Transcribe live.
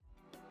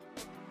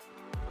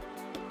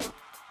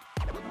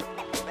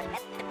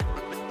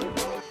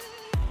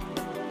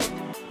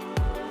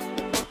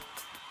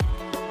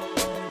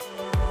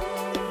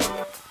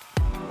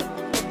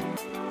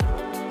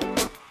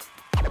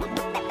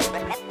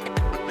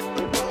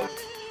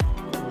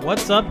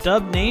What's up,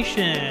 Dub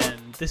Nation?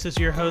 This is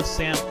your host,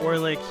 Sam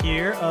Orlick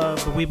here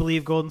of the We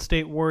Believe Golden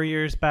State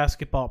Warriors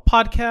basketball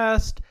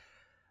podcast,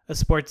 a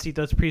Sports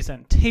Ethos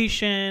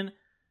presentation.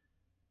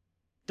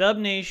 Dub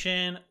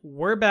Nation,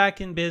 we're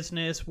back in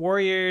business.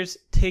 Warriors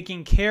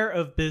taking care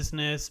of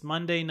business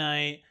Monday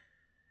night,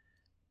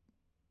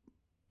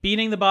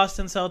 beating the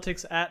Boston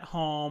Celtics at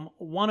home.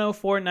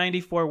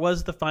 104-94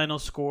 was the final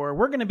score.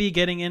 We're going to be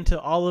getting into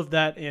all of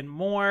that and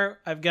more.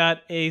 I've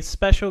got a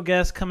special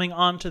guest coming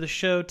on to the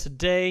show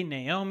today,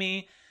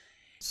 Naomi.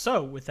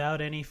 So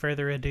without any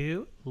further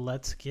ado,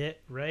 let's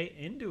get right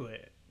into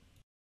it.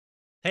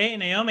 Hey,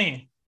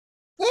 Naomi.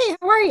 Hey,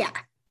 how are you?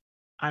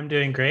 I'm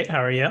doing great.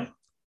 How are you?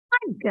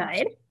 I'm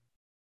good.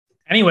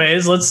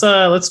 Anyways, let's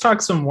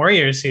talk some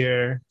Warriors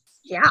here.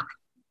 Yeah.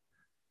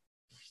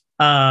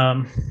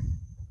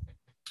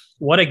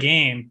 What a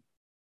game.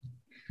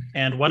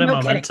 And what a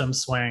momentum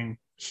swing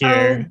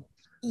here.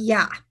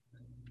 Yeah.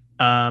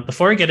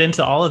 Before we get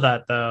into all of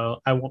that, though,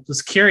 I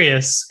was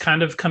curious,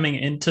 kind of coming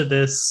into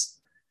this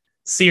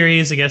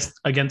series against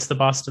the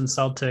Boston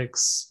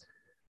Celtics,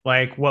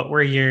 like what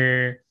were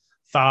your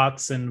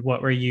thoughts and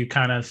what were you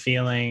kind of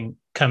feeling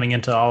coming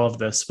into all of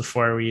this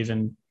before we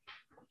even,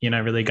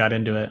 really got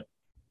into it?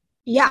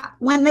 Yeah.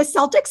 When the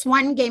Celtics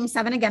won Game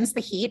 7 against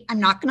the Heat, I'm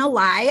not going to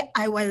lie,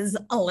 I was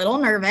a little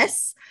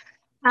nervous.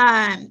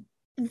 A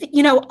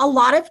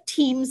lot of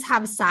teams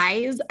have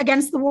size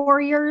against the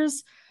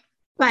Warriors,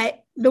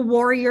 but the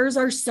Warriors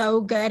are so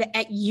good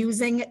at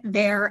using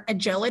their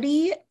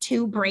agility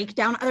to break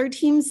down other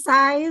teams'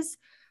 size.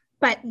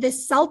 But the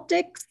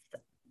Celtics,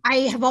 I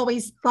have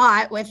always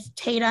thought with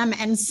Tatum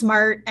and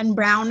Smart and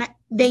Brown,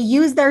 they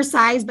use their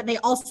size, but they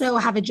also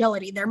have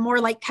agility. They're more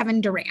like Kevin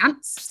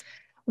Durant's,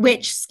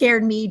 which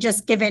scared me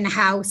just given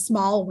how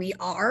small we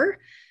are.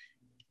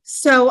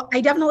 So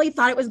I definitely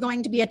thought it was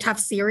going to be a tough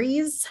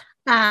series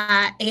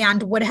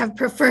and would have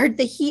preferred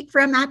the Heat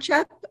for a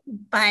matchup,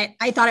 but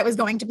I thought it was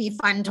going to be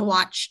fun to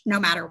watch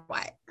no matter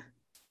what.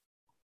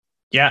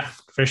 Yeah,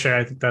 for sure.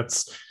 I think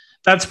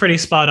that's pretty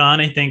spot on.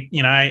 I think,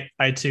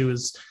 I too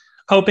was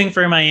hoping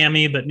for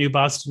Miami, but knew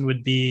Boston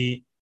would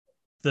be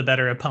the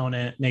better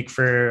opponent, make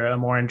for a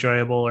more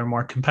enjoyable or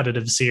more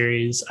competitive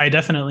series. I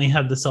definitely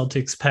had the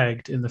Celtics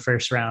pegged in the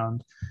first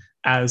round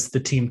as the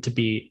team to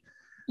beat.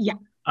 Yeah.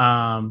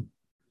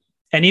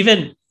 And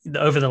even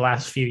over the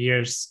last few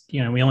years, we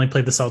only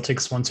played the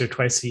Celtics once or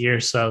twice a year.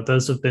 So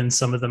those have been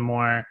some of the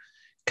more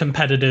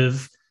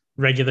competitive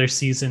regular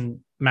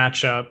season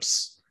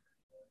matchups.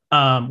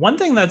 One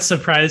thing that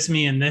surprised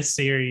me in this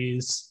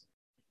series,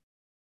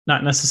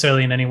 not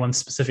necessarily in any one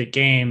specific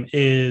game,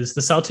 is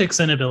the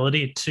Celtics'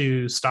 inability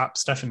to stop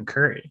Stephen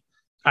Curry,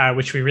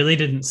 which we really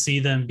didn't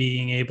see them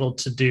being able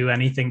to do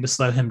anything to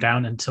slow him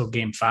down until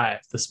Game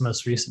 5, this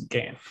most recent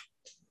game.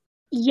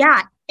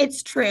 Yeah,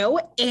 it's true.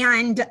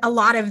 And a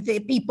lot of the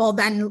people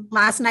then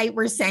last night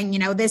were saying,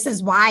 this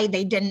is why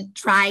they didn't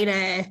try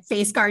to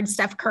face guard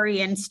Steph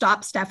Curry and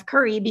stop Steph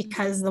Curry,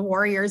 because the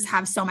Warriors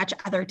have so much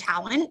other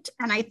talent.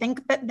 And I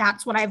think that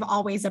that's what I've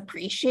always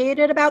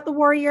appreciated about the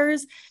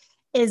Warriors,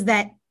 is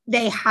that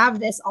they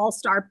have this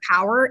all-star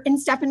power in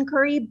Stephen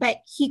Curry, but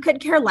he could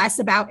care less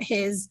about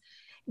his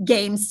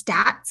game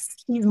stats.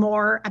 He's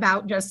more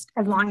about just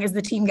as long as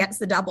the team gets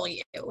the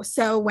W.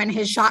 So when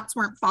his shots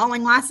weren't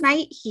falling last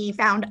night, he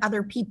found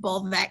other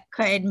people that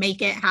could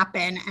make it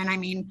happen. And I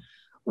mean,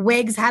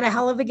 Wiggs had a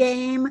hell of a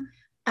game.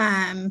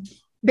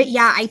 But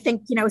yeah, I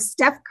think,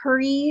 Steph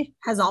Curry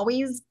has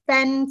always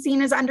been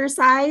seen as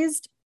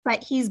undersized,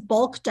 but he's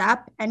bulked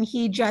up and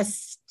he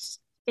just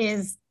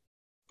is.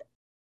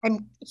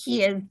 And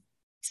he is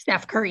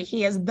Steph Curry.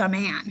 He is the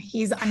man.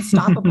 He's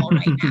unstoppable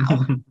right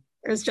now.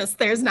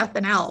 There's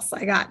nothing else.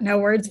 I got no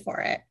words for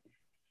it.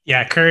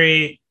 Yeah,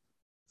 Curry,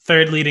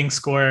 third leading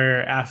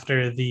scorer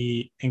after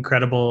the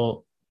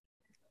incredible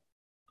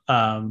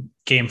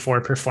Game 4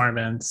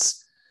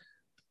 performance.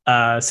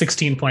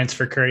 16 points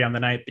for Curry on the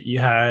night, but you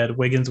had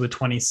Wiggins with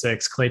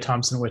 26, Klay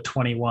Thompson with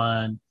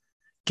 21,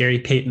 Gary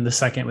Payton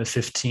II with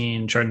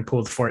 15, Jordan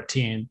Poole with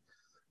 14.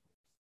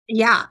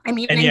 Yeah, I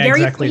mean, and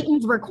Gary exactly.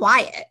 Payton's were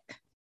quiet.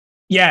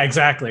 Yeah,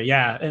 exactly.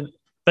 Yeah,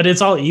 but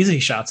it's all easy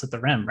shots at the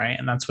rim, right?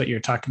 And that's what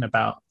you're talking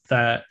about.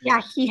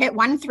 Yeah, he hit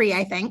 1 3,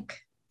 I think.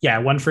 Yeah,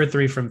 1 for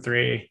 3 from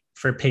 3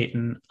 for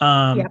Payton.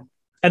 And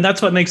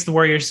that's what makes the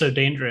Warriors so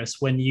dangerous.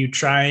 When you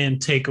try and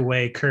take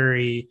away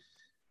Curry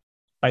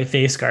by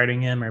face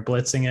guarding him or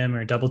blitzing him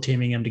or double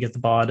teaming him to get the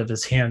ball out of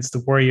his hands,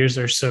 the Warriors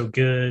are so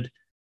good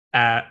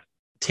at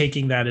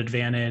taking that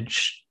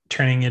advantage,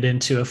 turning it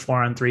into a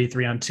 4-on-3,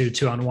 3-on-2,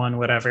 2-on-1,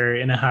 whatever,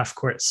 in a half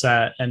court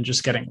set and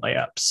just getting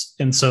layups.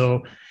 And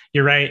so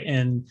you're right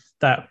in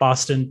that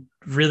Boston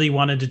really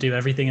wanted to do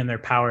everything in their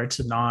power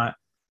to not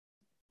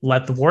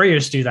let the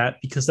Warriors do that,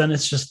 because then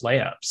it's just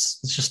layups.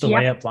 It's just a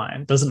layup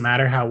line. Doesn't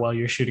matter how well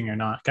you're shooting or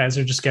not. Guys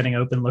are just getting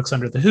open looks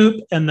under the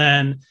hoop. And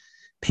then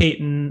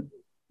Peyton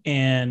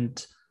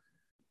and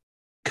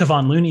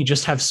Kevon Looney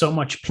just have so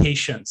much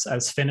patience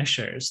as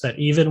finishers that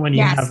even when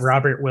you have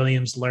Robert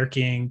Williams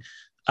lurking,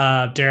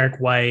 Derek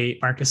White,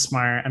 Marcus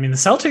Smart, I mean, the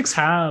Celtics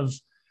have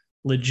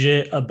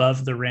legit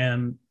above the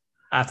rim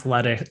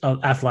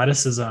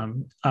athleticism,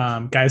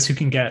 guys who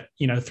can get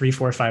 3,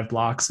 4, 5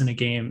 blocks in a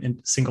game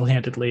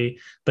single-handedly,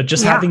 but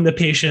just having the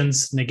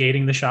patience,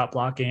 negating the shot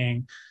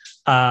blocking,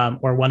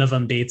 or one of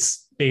them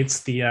baits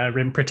the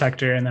rim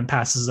protector and then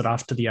passes it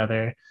off to the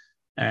other,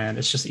 and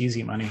it's just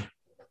easy money.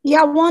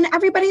 Yeah, well, and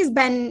everybody's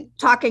been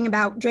talking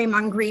about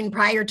Draymond Green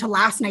prior to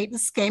last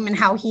night's game and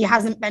how he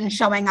hasn't been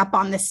showing up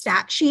on the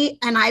stat sheet.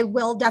 And I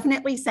will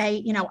definitely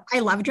say, I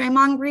love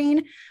Draymond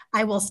Green.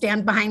 I will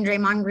stand behind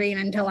Draymond Green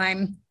until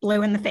I'm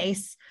blue in the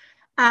face.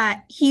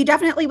 He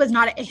definitely was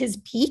not at his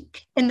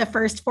peak in the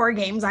first 4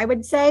 games, I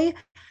would say.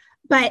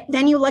 But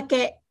then you look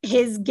at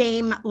his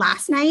game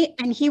last night,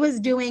 and he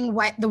was doing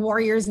what the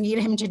Warriors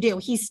needed him to do.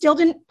 He still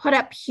didn't put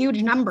up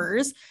huge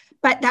numbers,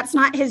 but that's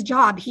not his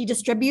job. He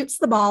distributes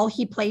the ball.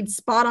 He played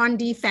spot on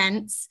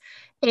defense.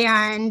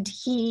 And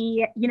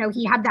he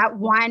had that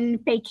one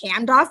fake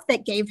handoff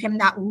that gave him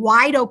that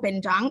wide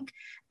open dunk.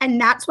 And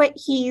that's what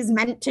he's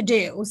meant to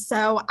do.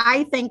 So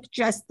I think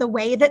just the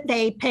way that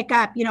they pick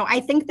up, I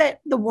think that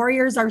the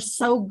Warriors are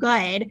so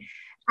good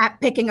at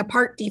picking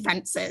apart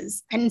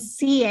defenses and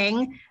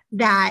seeing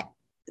that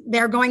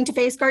they're going to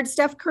face guard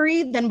Steph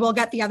Curry, then we'll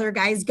get the other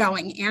guys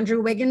going.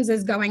 Andrew Wiggins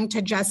is going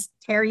to just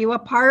tear you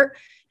apart.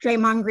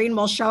 Draymond Green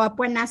will show up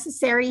when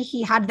necessary.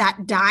 He had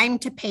that dime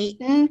to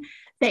Peyton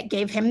that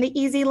gave him the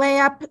easy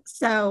layup.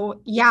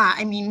 So, yeah,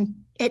 I mean,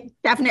 it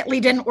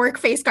definitely didn't work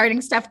face guarding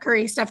Steph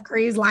Curry. Steph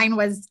Curry's line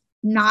was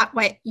not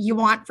what you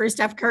want for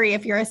Steph Curry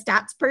if you're a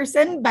stats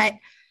person, but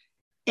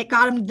it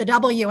got him the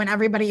W, and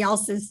everybody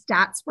else's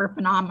stats were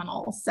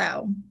phenomenal.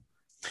 So,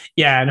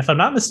 yeah, and if I'm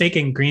not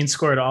mistaken, Green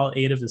scored all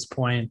 8 of his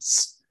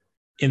points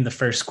in the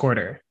first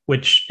quarter,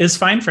 which is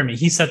fine for me.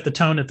 He set the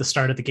tone at the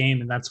start of the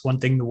game, and that's one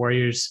thing the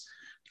Warriors,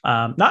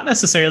 not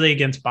necessarily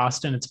against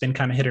Boston, it's been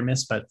kind of hit or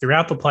miss, but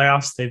throughout the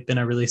playoffs, they've been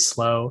a really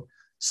slow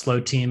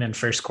team in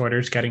first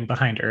quarters, getting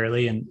behind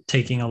early and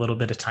taking a little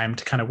bit of time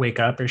to kind of wake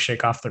up or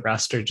shake off the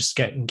rust or just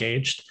get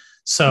engaged.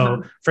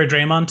 So for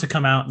Draymond to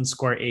come out and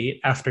score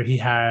 8 after he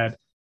had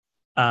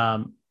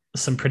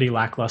some pretty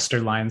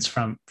lackluster lines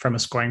from a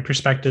scoring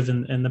perspective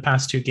in the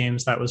past 2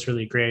 games, that was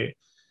really great.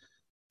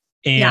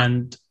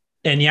 And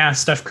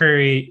Steph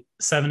Curry,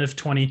 7 of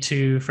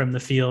 22 from the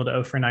field,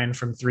 0 for 9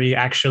 from 3.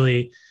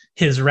 Actually,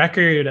 his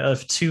record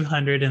of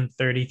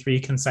 233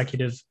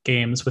 consecutive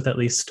games with at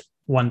least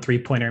one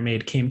 3-pointer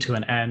made came to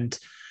an end.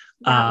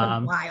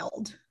 That was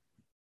wild.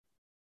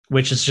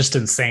 Which is just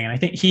insane. I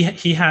think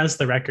he has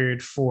the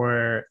record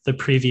for the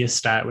previous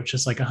stat, which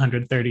is like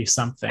 130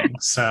 something.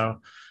 So,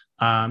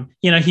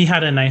 he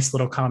had a nice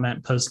little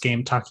comment post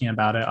game talking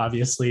about it,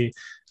 obviously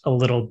a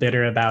little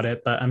bitter about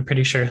it, but I'm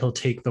pretty sure he'll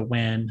take the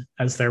win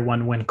as they're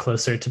 1 win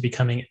closer to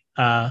becoming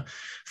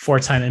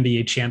 4-time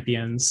NBA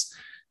champions.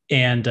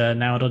 And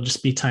now it'll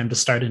just be time to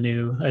start a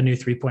new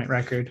 3-point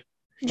record.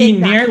 He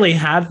nearly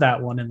had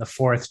that one in the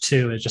fourth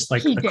too. It's just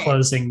like the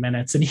closing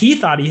minutes, and he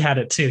thought he had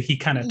it too. He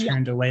kind of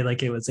turned away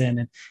like it was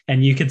in,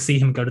 and you could see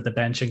him go to the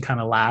bench and kind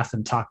of laugh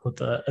and talk with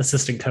the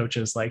assistant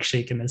coaches, like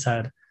shaking his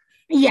head.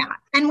 Yeah,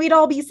 and we'd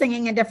all be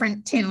singing a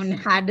different tune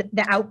had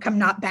the outcome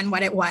not been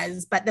what it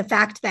was. But the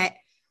fact that,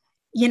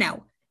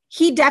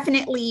 he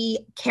definitely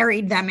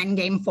carried them in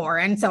game 4.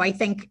 And so I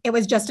think it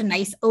was just a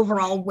nice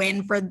overall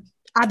win for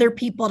other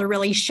people to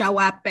really show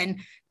up and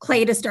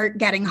Clay to start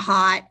getting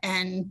hot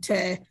and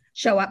to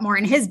show up more.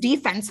 And his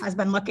defense has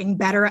been looking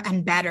better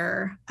and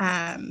better.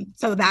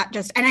 So that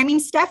just, and I mean,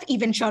 Steph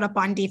even showed up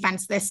on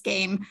defense this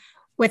game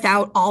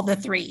without all the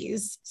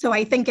threes. So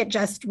I think it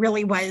just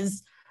really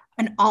was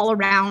an all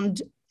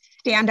around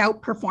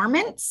standout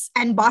performance.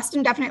 And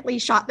Boston definitely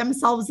shot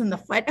themselves in the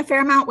foot a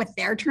fair amount with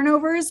their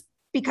turnovers,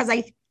 because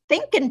I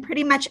think in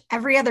pretty much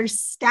every other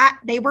stat,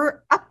 they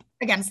were up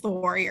against the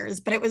Warriors,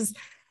 but it was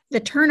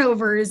the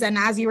turnovers. And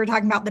as you were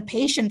talking about, the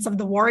patience of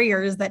the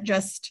Warriors that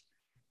just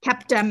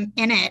kept them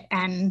in it.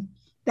 And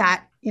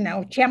that,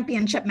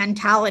 championship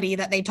mentality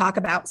that they talk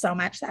about so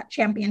much, that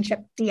championship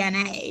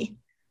DNA.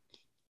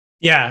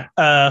 Yeah.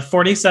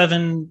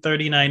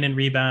 47-39 in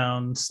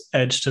rebounds,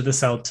 edge to the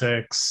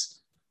Celtics,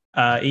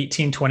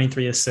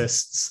 18-23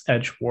 assists,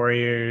 edge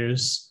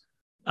Warriors.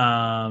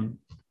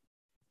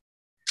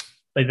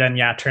 But then,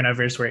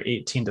 turnovers were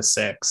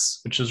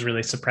 18-6, which was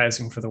really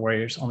surprising for the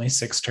Warriors. Only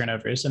 6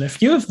 turnovers. And a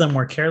few of them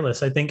were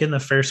careless. I think in the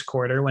first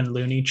quarter when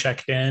Looney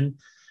checked in,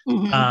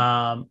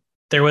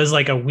 there was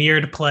like a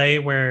weird play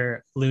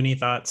where Looney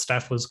thought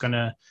Steph was going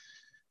to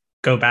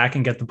go back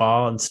and get the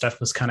ball, and Steph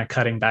was kind of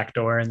cutting back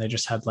door, and they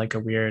just had like a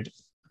weird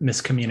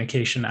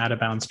miscommunication out of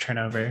bounds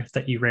turnover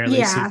that you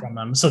rarely see from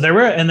them. So there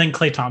were, and then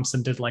Klay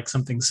Thompson did like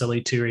something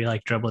silly too, where he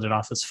like dribbled it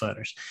off his foot.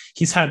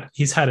 He's had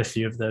a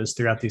few of those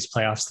throughout these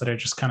playoffs that are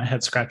just kind of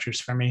head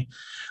scratchers for me.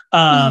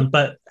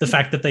 But the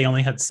fact that they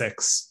only had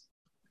 6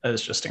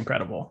 is just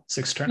incredible.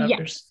 6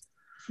 turnovers.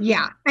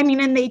 Yeah. I mean,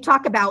 and they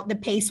talk about the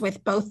pace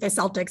with both the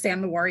Celtics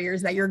and the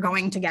Warriors that you're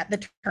going to get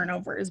the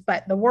turnovers,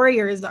 but the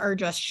Warriors are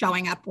just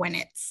showing up when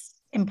it's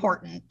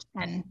important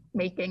and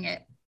making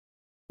it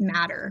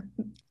matter,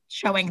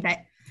 showing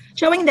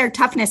their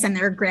toughness and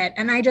their grit.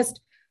 And I just,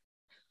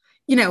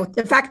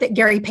 the fact that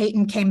Gary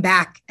Payton came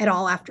back at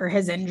all after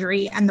his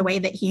injury and the way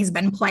that he's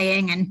been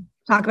playing, and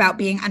talk about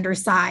being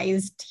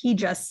undersized,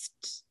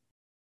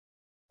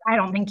 I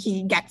don't think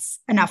he gets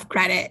enough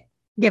credit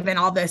given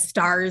all the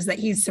stars that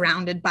he's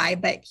surrounded by,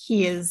 but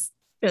he has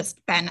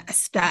just been a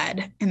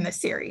stud in the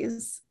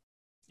series.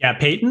 Yeah,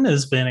 Peyton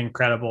has been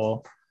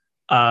incredible.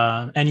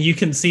 And you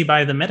can see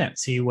by the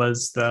minutes, he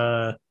was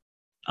the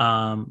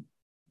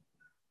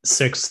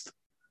sixth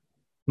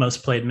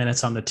most played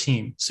minutes on the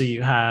team. So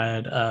you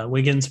had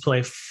Wiggins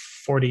play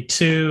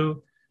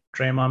 42,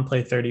 Draymond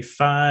played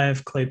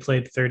 35, Clay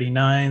played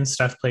 39,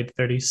 Steph played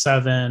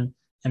 37,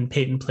 and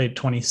Peyton played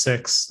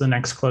 26. The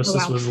next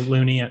closest was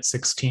Looney at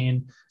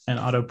 16, and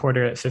Otto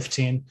Porter at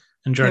 15,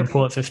 and Jordan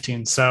Poole at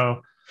 15.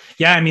 So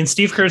yeah, I mean,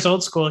 Steve Kerr's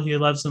old school. He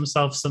loves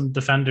himself some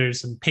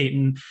defenders, and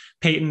Peyton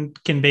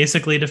can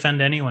basically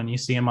defend anyone. You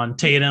see him on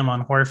Tatum,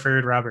 on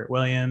Horford, Robert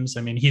Williams.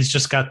 I mean, he's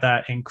just got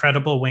that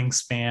incredible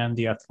wingspan,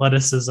 the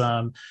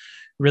athleticism,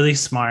 really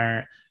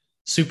smart,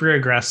 super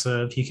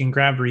aggressive. He can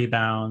grab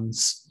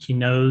rebounds. He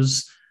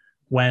knows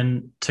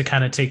when to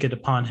kind of take it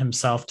upon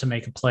himself to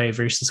make a play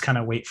versus kind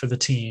of wait for the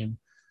team.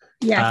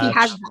 Yeah, he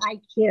has the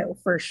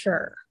IQ for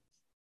sure.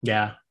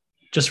 Yeah,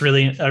 just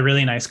really a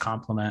really nice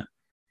compliment.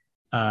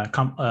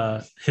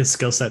 His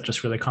skill set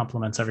just really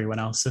complements everyone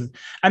else. And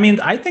I mean,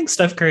 I think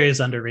Steph Curry is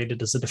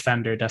underrated as a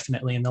defender,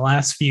 definitely. In the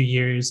last few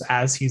years,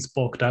 as he's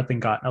bulked up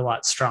and gotten a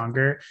lot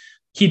stronger,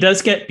 he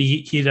does get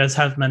beat. He does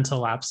have mental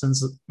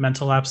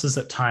lapses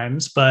at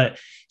times, but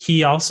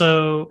he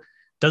also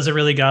does a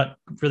really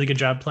good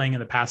job playing in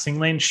the passing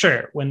lane.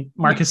 Sure, when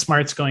Marcus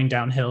Smart's going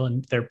downhill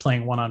and they're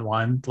playing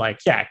one-on-one,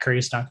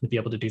 Curry's not going to be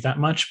able to do that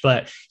much,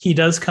 but he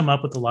does come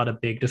up with a lot of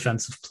big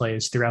defensive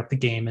plays throughout the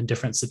game in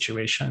different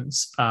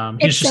situations.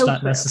 He's just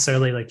not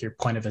necessarily like your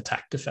point of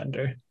attack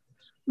defender.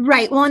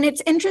 Right. Well, and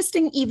it's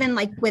interesting, even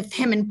like with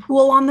him and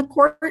Poole on the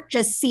court,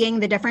 just seeing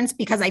the difference,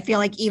 because I feel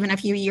like even a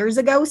few years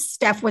ago,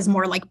 Steph was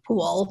more like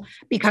Poole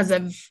because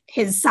of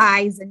his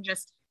size and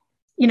just,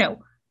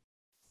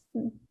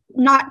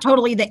 not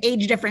totally the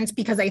age difference,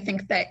 because I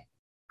think that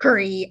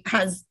Curry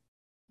has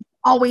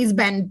always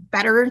been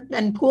better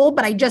than Poole,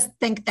 but I just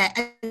think that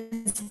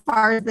as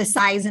far as the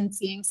size and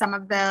seeing some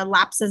of the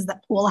lapses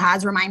that Poole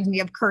has reminds me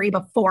of Curry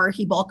before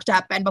he bulked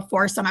up and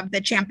before some of the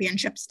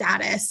championship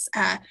status.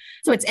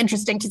 So it's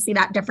interesting to see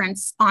that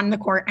difference on the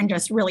court and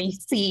just really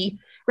see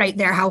right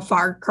there how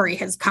far Curry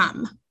has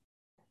come.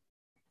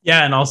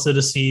 Yeah, and also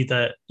to see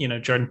that,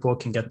 Jordan Poole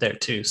can get there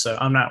too. So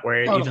I'm not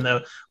worried, even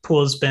though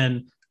Poole's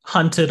been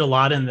hunted a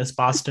lot in this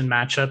Boston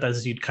matchup,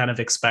 as you'd kind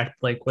of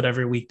expect, like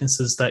whatever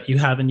weaknesses that you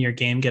have in your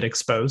game get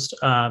exposed.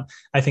 I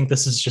think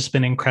this has just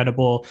been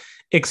incredible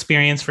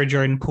experience for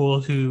Jordan Poole,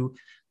 who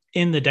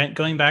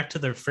going back to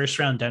the first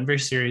round Denver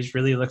series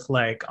really looked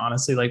like,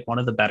 honestly, like one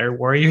of the better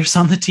Warriors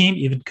on the team,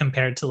 even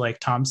compared to like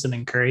Thompson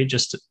and Curry,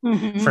 just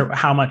for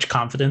how much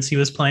confidence he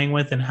was playing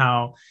with and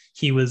how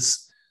he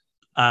was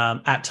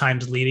at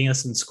times leading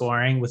us in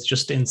scoring with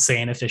just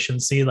insane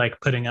efficiency,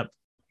 like putting up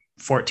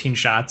 14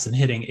 shots and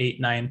hitting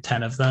 8, 9,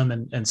 10 of them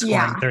and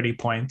scoring 30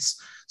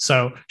 points.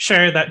 So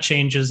sure, that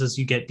changes as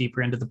you get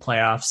deeper into the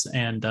playoffs.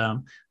 And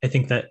I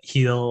think that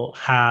he'll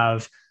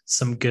have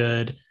some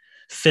good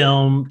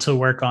film to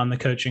work on the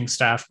coaching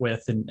staff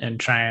with and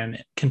try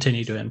and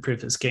continue to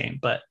improve his game.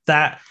 But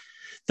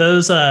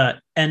those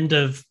end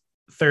of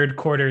third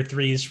quarter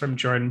threes from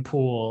Jordan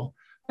Poole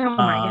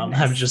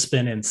have just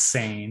been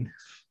insane.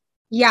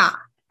 Yeah.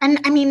 And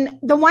I mean,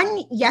 the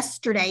one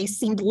yesterday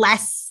seemed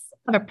less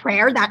of a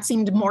prayer. That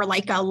seemed more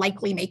like a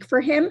likely make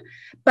for him.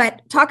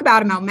 But talk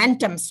about a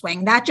momentum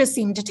swing. That just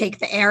seemed to take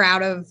the air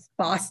out of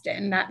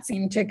Boston. That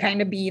seemed to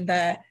kind of be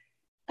the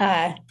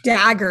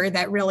dagger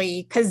that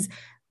really, because,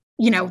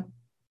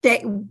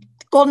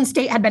 Golden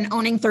State had been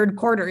owning third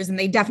quarters and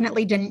they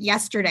definitely didn't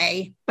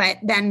yesterday. But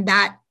then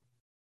that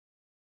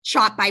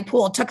shot by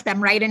Poole took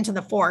them right into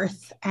the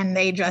fourth and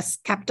they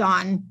just kept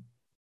on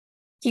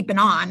keeping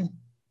on.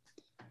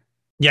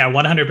 Yeah,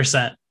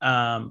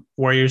 100%.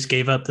 Warriors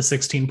gave up the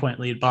 16-point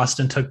lead.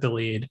 Boston took the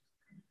lead.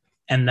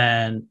 And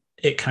then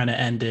it kind of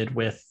ended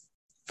with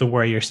the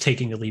Warriors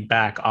taking the lead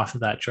back off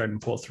of that Jordan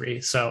Poole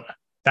three. So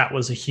that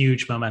was a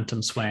huge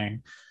momentum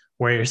swing.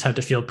 Warriors had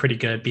to feel pretty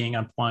good being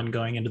up one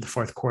going into the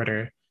fourth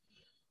quarter.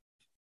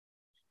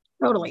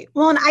 Totally.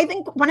 Well, and I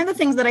think one of the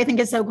things that I think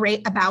is so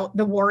great about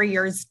the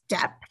Warriors'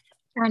 depth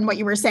and what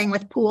you were saying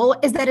with Poole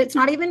is that it's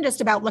not even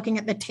just about looking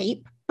at the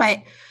tape, but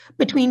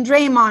between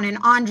Draymond and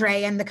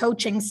Andre and the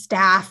coaching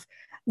staff,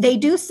 they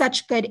do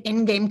such good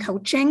in-game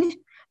coaching.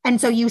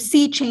 And so you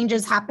see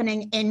changes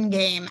happening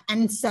in-game.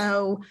 And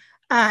so,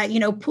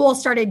 Poole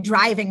started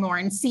driving more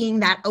and seeing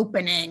that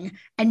opening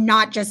and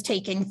not just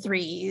taking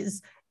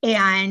threes.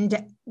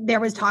 And there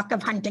was talk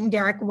of hunting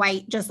Derek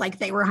White, just like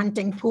they were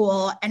hunting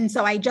Poole. And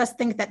so I just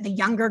think that the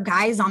younger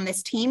guys on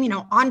this team,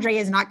 Andre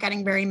is not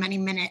getting very many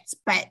minutes,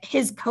 but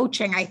his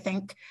coaching, I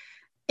think,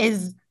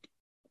 is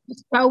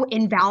so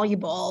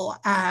invaluable.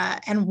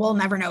 And we'll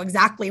never know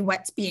exactly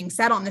what's being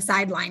said on the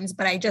sidelines,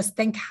 but I just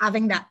think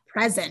having that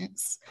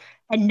presence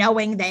and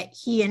knowing that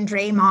he and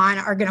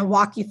Draymond are going to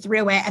walk you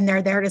through it and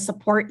they're there to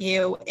support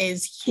you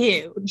is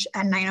huge.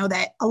 And I know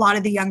that a lot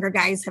of the younger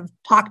guys have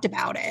talked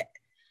about it.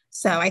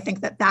 So I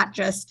think that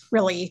just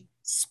really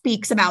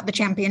speaks about the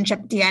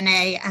championship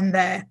DNA and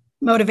the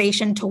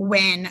motivation to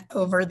win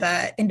over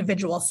the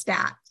individual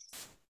stats.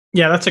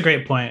 Yeah, that's a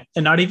great point.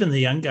 And not even the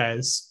young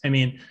guys. I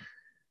mean,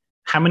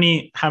 how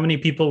many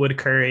people would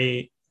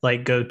Curry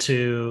like go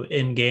to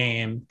in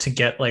game to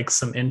get like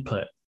some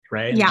input?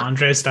 Right. Yeah. And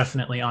Andre's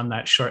definitely on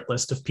that short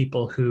list of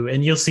people who,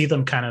 and you'll see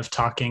them kind of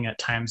talking at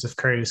times if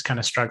Curry's kind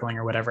of struggling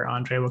or whatever,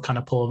 Andre will kind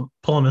of pull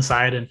him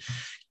aside and,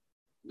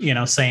 you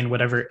know, saying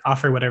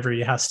offer whatever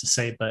he has to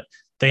say, but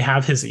they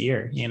have his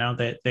ear, you know,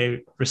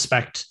 they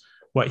respect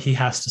what he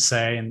has to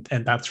say.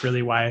 And that's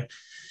really why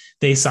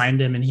they signed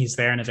him and he's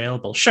there and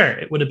available. Sure.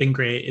 It would have been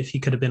great if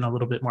he could have been a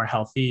little bit more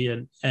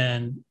healthy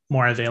and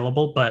more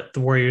available, but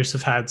the Warriors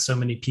have had so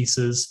many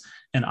pieces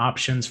and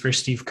options for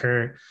Steve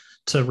Kerr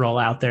to roll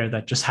out there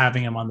that just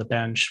having him on the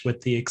bench with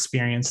the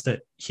experience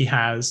that he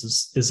has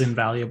is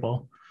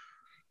invaluable.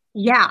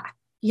 Yeah.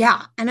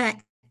 And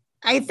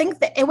I think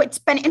that it's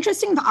been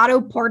interesting, the Otto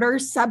Porter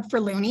sub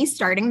for Looney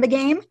starting the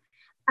game.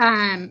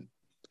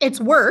 It's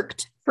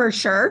worked for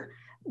sure,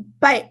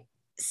 but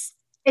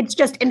it's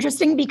just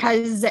interesting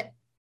because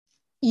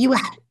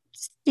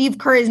Steve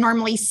Kerr is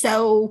normally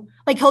so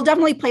like, he'll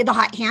definitely play the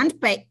hot hand,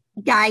 but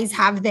guys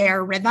have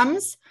their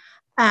rhythms.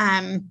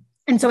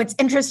 And so it's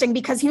interesting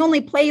because he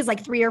only plays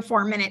like 3 or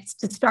 4 minutes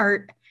to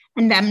start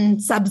and then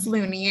subs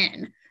Looney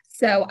in.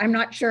 So I'm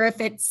not sure if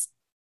it's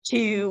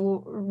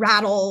to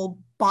rattle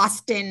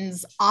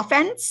Boston's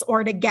offense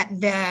or to get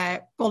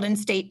the Golden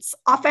State's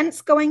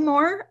offense going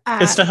more.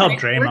 It's to help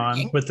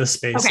Draymond with the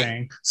spacing.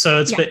 Okay.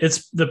 So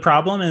it's the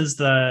problem is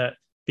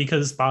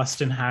because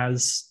Boston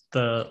has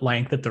the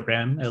length at the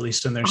rim, at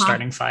least in their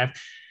starting five,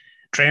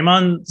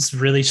 Draymond's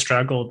really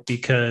struggled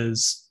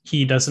because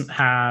he doesn't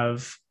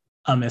have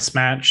a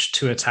mismatch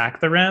to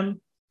attack the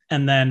rim.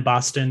 And then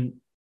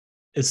Boston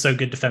is so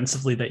good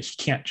defensively that he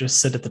can't just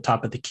sit at the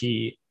top of the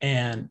key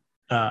and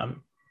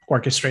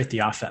orchestrate the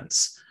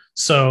offense.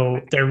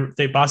 So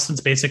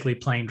Boston's basically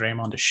playing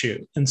Draymond to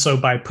shoot. And so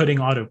by putting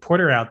Otto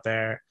Porter out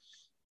there,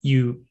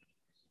 you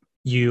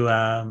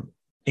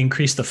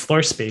increase the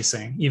floor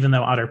spacing, even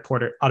though Otto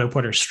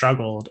Porter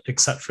struggled,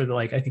 except for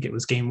I think it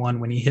was game 1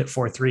 when he hit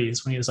 4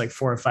 threes, when he was like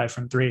 4 or 5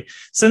 from 3.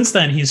 Since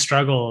then, he's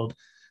struggled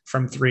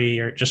from 3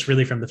 or just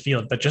really from the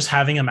field, but just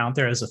having him out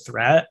there as a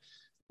threat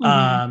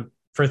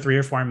for 3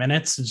 or 4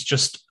 minutes is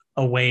just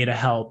a way to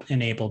help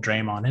enable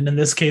Draymond. And in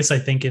this case, I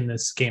think in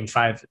this game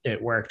 5,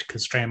 it worked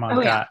because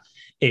Draymond got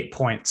 8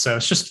 points. So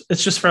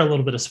it's just for a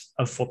little bit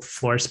of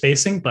floor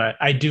spacing, but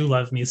I do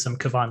love me some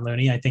Kevon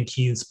Looney. I think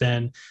he's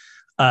been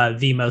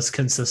the most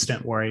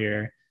consistent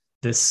Warrior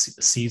this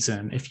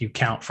season, if you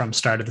count from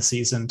start of the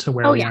season to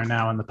where we are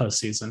now in the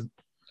postseason.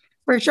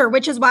 For sure,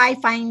 which is why I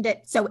find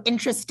it so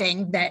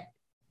interesting that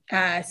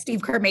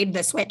Steve Kerr made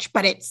the switch,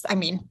 but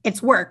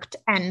it's worked.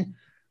 And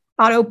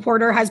Otto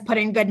Porter has put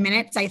in good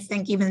minutes. I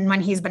think even when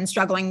he's been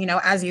struggling, you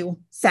know, as you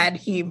said,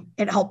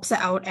 it helps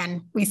out.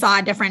 And we saw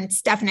a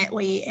difference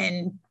definitely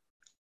in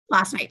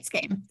last night's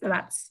game. So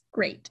that's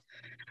great.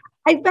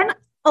 I've been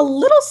a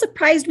little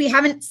surprised we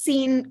haven't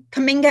seen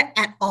Kuminga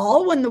at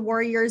all when the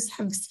Warriors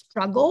have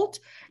struggled,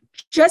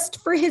 just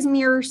for his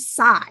mere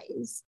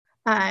size,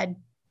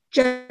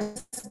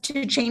 just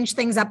to change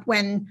things up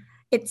when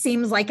it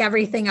seems like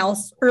everything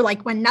else, or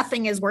like when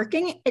nothing is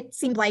working, it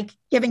seemed like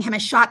giving him a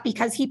shot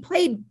because he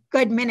played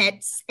good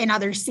minutes in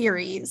other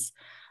series.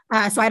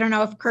 So I don't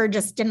know if Kerr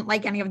just didn't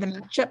like any of the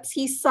matchups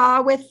he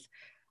saw with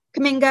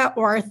Kuminga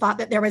or thought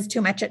that there was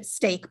too much at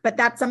stake, but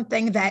that's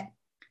something that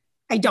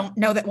I don't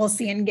know that we'll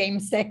see in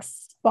game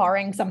 6,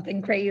 barring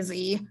something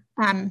crazy.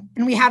 And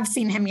we have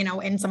seen him, you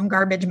know, in some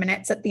garbage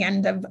minutes at the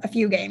end of a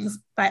few games,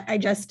 but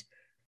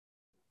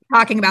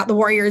talking about the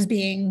Warriors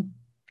being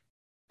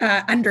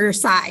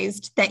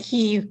undersized, that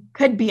he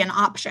could be an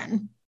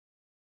option.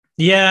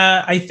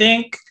 Yeah, I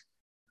think,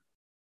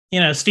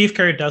 you know, Steve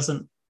Kerr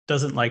doesn't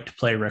like to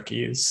play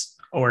rookies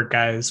or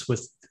guys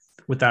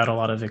without a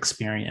lot of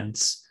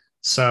experience.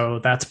 So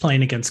that's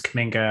playing against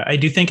Kuminga. I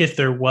do think if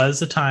there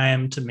was a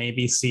time to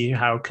maybe see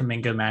how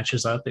Kuminga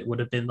matches up, it would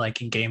have been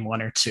like in game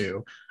 1 or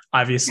 2.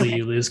 Obviously,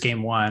 you lose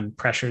game 1,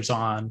 pressure's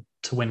on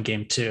to win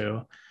game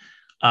 2.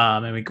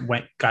 And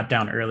we got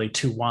down early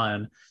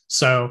 2-1.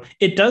 So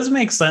it does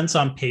make sense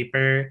on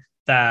paper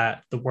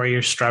that the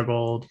Warriors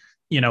struggled,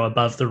 you know,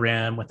 above the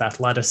rim with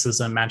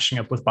athleticism, matching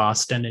up with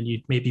Boston, and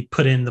you'd maybe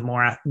put in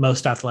the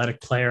most athletic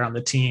player on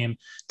the team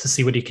to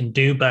see what he can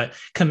do. But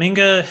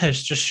Kuminga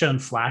has just shown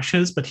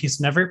flashes, but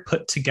he's never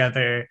put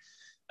together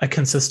a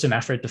consistent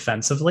effort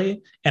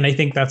defensively. And I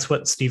think that's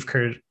what Steve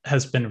Kerr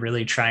has been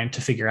really trying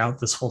to figure out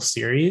this whole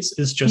series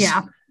is just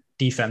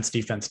defense.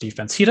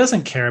 He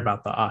doesn't care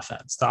about the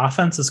offense. The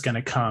offense is going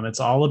to come. It's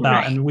all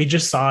about, and we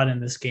just saw it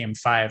in this game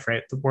 5,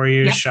 right? The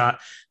Warriors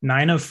shot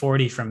 9 of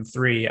 40 from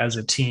 3 as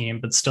a team,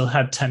 but still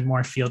had 10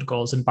 more field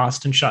goals. And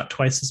Boston shot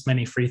twice as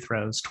many free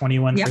throws,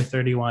 21 for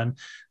 31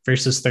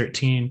 versus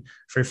 13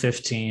 for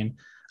 15.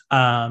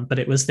 But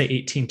it was the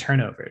 18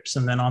 turnovers.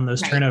 And then on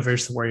those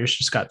turnovers, the Warriors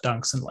just got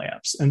dunks and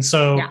layups. And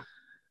so,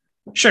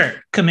 sure,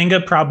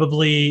 Kuminga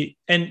probably,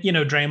 and, you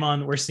know,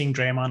 Draymond, we're seeing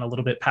Draymond a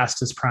little bit past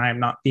his prime,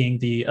 not being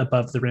the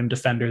above the rim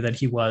defender that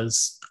he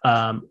was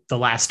the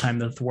last time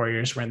that the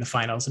Warriors were in the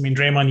finals. I mean,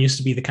 Draymond used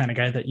to be the kind of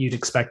guy that you'd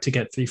expect to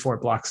get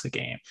 3-4 blocks a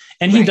game.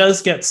 And he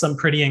does get some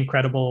pretty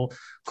incredible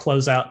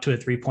closeout to a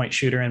 3-point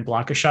shooter and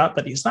block a shot,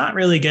 but he's not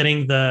really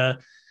getting the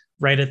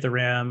right at the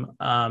rim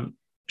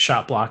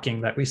shot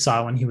blocking that we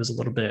saw when he was a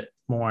little bit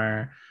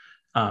more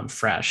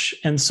fresh.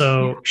 And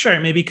so, sure,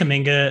 maybe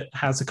Kuminga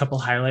has a couple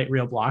highlight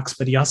reel blocks,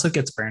 but he also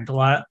gets burned a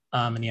lot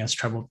and he has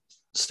trouble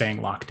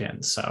staying locked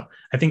in. So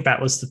I think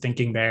that was the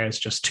thinking there, is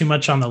just too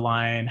much on the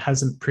line,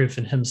 hasn't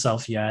proven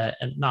himself yet,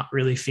 and not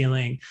really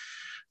feeling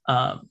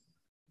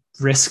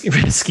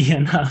risky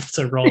enough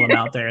to roll him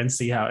out there and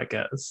see how it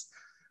goes.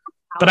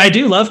 But I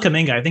do love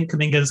Kuminga. I think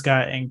Kuminga's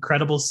got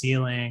incredible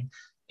ceiling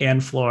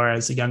and floor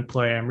as a young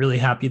player. I'm really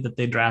happy that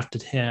they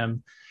drafted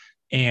him.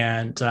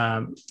 And,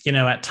 you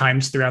know, at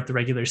times throughout the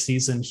regular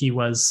season, he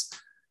was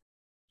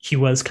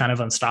kind of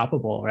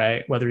unstoppable,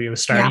 right? Whether he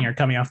was starting or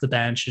coming off the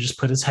bench, he just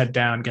put his head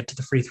down, get to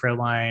the free throw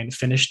line,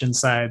 finished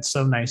inside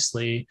so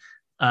nicely,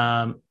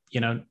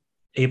 you know,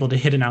 able to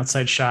hit an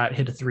outside shot,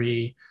 hit a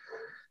three,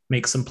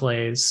 make some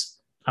plays.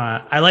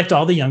 I liked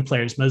all the young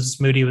players. Moses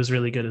Moody was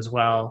really good as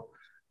well.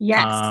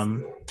 Yes.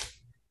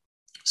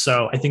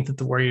 So I think that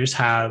the Warriors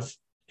have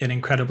an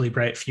incredibly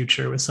bright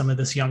future with some of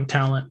this young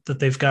talent that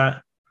they've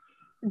got.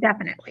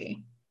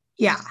 Definitely.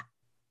 Yeah.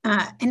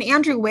 And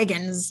Andrew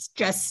Wiggins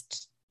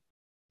just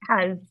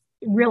has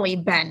really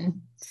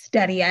been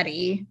steady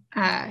Eddie.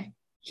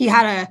 He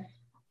had a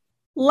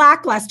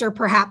lackluster,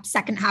 perhaps,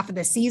 second half of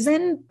the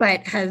season,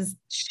 but has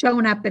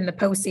shown up in the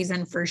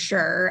postseason for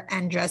sure.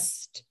 And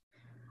just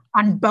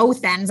on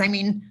both ends, I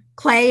mean,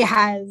 Clay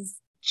has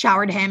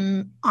showered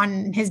him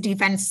on his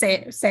defense,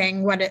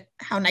 saying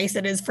how nice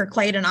it is for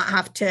Clay to not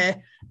have to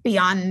be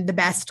on the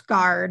best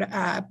guard.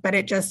 But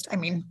it just, I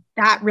mean,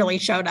 that really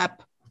showed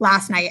up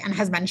last night and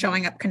has been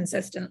showing up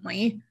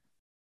consistently.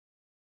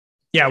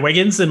 Yeah,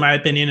 Wiggins, in my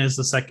opinion,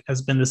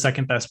 has been the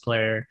second best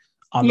player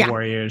on the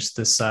Warriors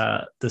this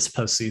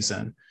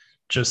postseason.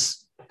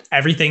 Just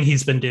everything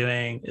he's been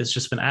doing has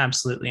just been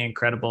absolutely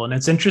incredible. And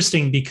it's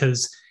interesting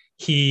because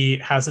he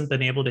hasn't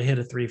been able to hit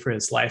a three for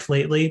his life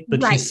lately,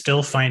 but he's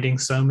still finding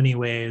so many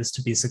ways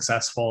to be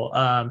successful.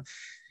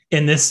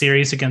 In this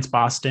series against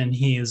Boston,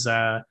 he's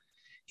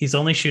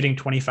only shooting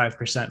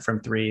 25%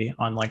 from three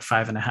on like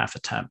 5.5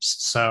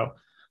 attempts. So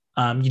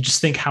you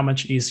just think how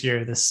much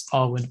easier this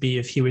all would be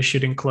if he was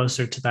shooting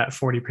closer to that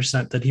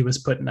 40% that he was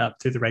putting up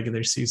through the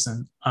regular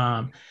season.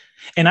 And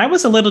I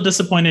was a little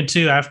disappointed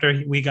too,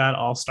 after we got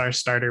all-star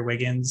starter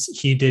Wiggins.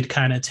 He did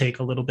kind of take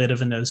a little bit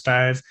of a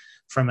nosedive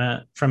from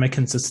a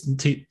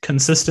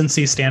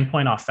consistency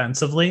standpoint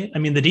offensively. I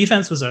mean, the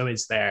defense was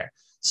always there,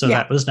 so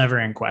that was never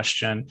in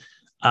question.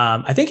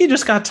 I think he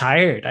just got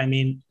tired. I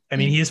mean,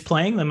 he's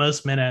playing the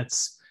most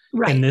minutes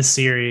in this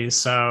series.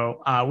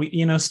 So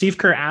Steve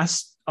Kerr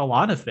has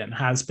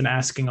been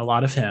asking a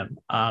lot of him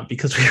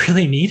because we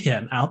really need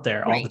him out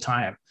there all the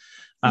time.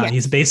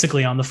 He's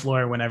basically on the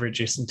floor whenever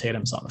Jason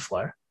Tatum's on the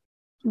floor.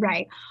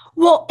 Right.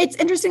 Well, it's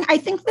interesting. I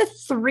think the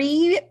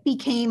three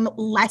became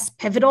less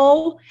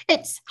pivotal.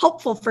 It's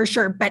helpful for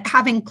sure, but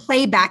having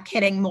Clay back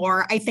hitting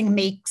more, I think,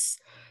 makes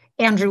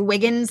Andrew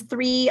Wiggins'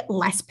 three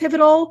less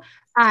pivotal.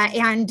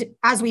 And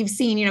as we've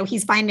seen,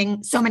 he's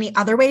finding so many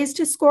other ways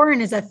to score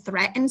and is a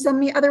threat in so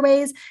many other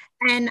ways.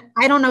 And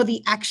I don't know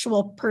the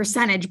actual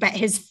percentage, but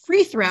his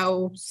free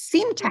throw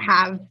seemed to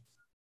have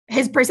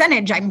his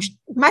percentage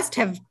must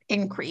have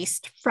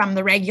increased from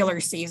the regular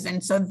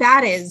season. So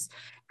that is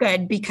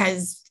good,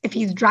 because if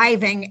he's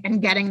driving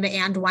and getting the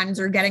and ones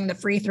or getting the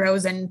free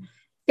throws and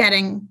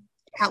getting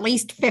at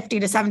least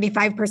 50 to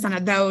 75%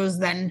 of those,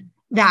 then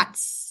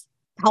that's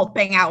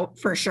helping out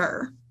for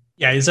sure.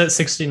 Yeah, he's at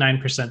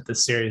 69%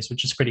 this series,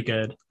 which is pretty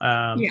good.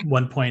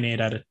 1.8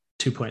 out of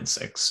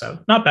 2.6. So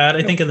not bad.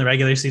 I think in the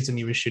regular season,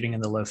 he was shooting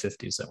in the low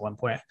 50s at one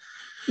point.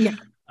 Yeah.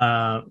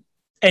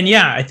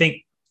 I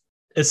think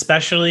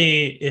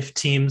especially if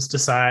teams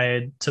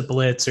decide to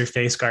blitz or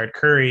face guard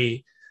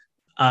Curry,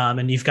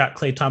 and you've got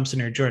Klay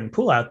Thompson or Jordan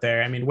Poole out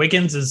there. I mean,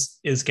 Wiggins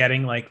is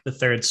getting like the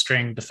third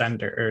string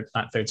defender, or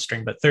not third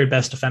string, but third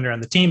best defender on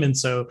the team. And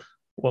so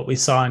what we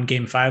saw in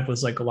game 5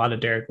 was like a lot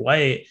of Derek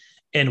White,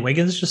 and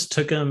Wiggins just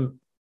took him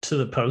to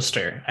the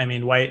poster. I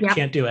mean, White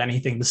can't do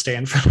anything to stay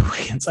in front of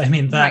Wiggins. I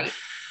mean,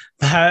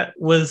 that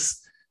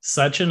was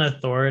such an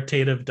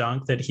authoritative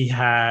dunk that he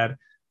had.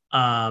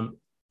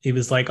 He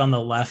was like on the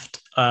left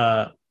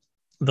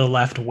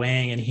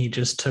wing, and he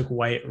just took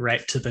White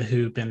right to the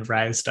hoop and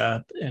rised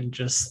up, and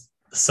just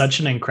such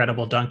an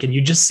incredible dunk. And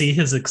you just see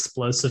his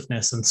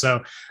explosiveness. And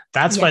so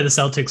that's why the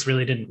Celtics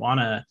really didn't want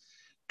to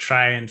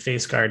try and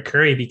face guard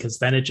Curry, because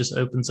then it just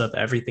opens up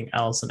everything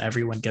else and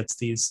everyone gets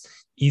these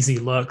easy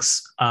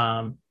looks.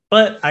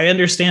 But I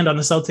understand on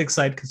the Celtics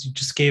side, because you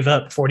just gave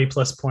up 40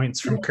 plus points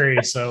from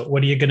Curry. So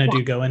what are you going to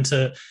do? Go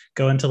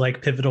into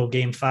like pivotal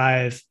game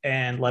 5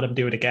 and let him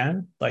do it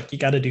again? Like, you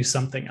got to do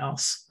something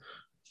else.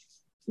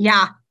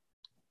 Yeah.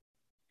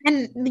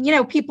 And,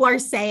 people are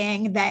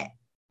saying that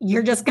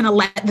you're just going to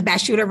let the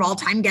best shooter of all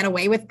time get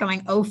away with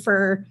going 0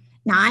 for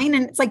 9.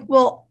 And it's like,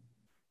 well,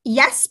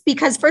 yes,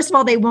 because first of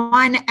all, they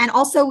won. And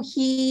also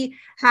he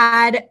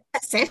had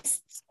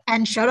assists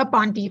and showed up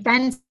on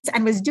defense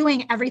and was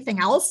doing everything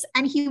else.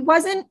 And he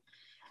wasn't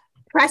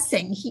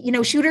pressing.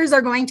 Shooters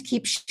are going to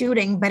keep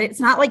shooting, but it's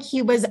not like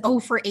he was 0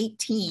 for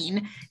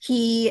 18.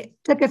 He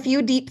took a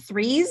few deep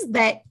threes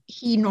that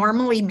he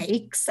normally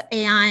makes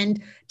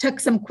and took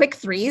some quick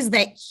threes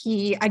that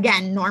he,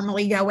 again,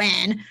 normally go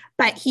in,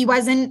 but he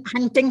wasn't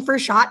hunting for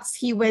shots.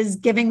 He was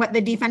giving what the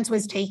defense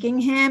was taking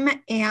him,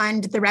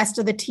 and the rest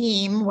of the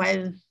team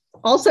was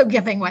also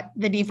giving what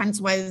the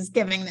defense was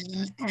giving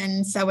them.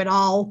 And so it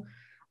all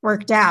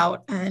worked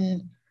out.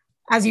 And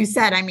as you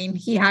said,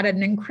 he had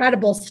an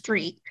incredible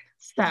streak.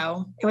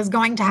 So it was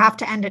going to have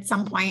to end at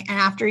some point. And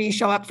after you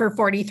show up for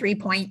 43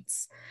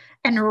 points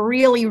and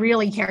really,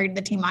 really carried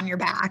the team on your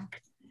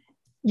back,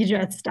 you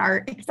just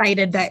are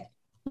excited that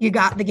you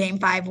got the game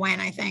 5 win,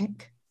 I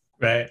think.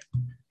 Right.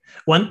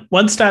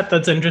 One stat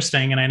that's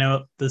interesting, and I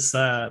know this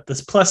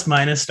plus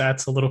minus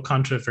stat's a little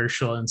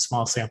controversial in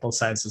small sample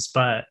sizes,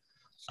 but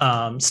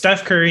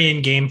Steph Curry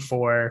in game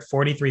 4,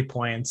 43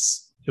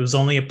 points. It was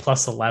only a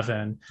plus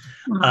 11.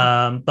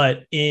 Uh-huh.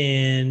 But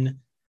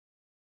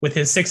with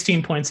his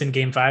 16 points in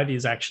game 5,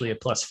 he's actually a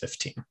plus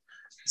 15.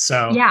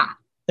 So yeah,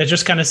 it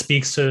just kind of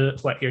speaks to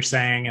what you're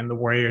saying and the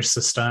Warriors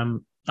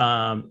system.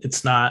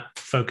 It's not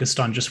focused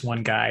on just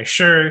one guy.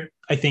 Sure,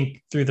 I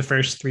think through the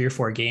first 3 or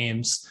 4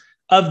 games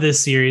of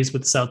this series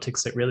with the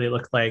Celtics, it really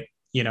looked like,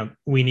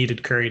 we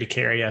needed Curry to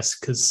carry us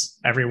because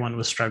everyone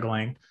was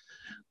struggling,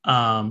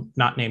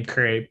 not named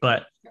Curry.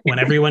 But when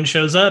everyone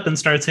shows up and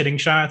starts hitting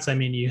shots,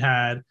 you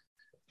had,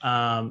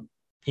 5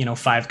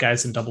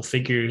 guys in double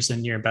figures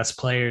and your best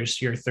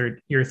players, your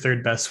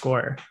third best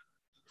scorer.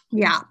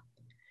 Yeah.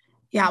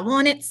 Yeah. Well,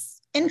 and it's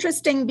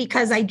interesting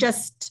because I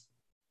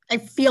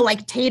feel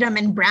like Tatum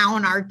and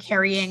Brown are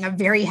carrying a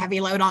very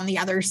heavy load on the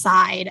other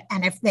side.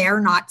 And if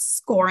they're not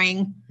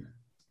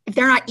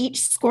each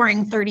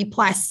scoring 30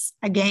 plus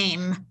a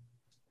game,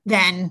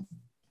 then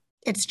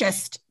it's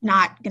just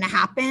not going to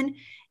happen.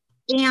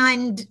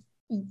 And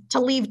to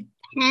leave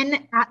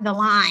 10 at the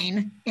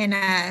line in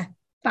a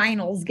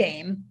finals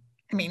game,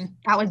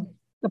 that was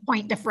the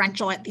point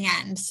differential at the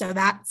end. So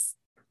that's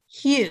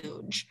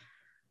huge.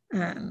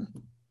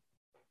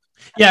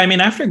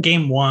 After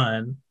game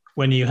 1,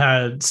 when you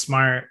had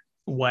Smart,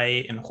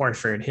 White, and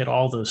Horford hit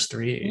all those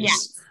threes,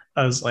 yes.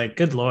 I was like,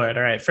 good Lord.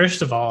 All right.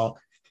 First of all,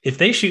 if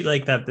they shoot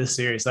like that this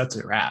series, that's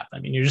a wrap.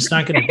 You're just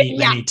not going to beat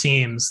many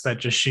teams that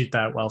just shoot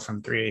that well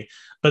from 3.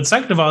 But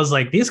second of all, is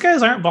like, these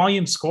guys aren't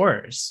volume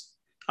scorers.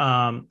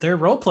 They're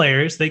role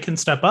players. They can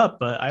step up,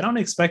 but I don't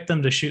expect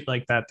them to shoot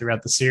like that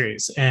throughout the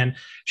series. And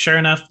sure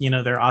enough,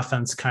 their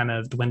offense kind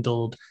of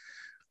dwindled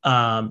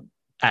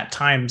at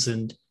times.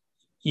 And,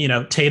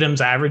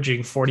 Tatum's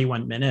averaging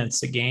 41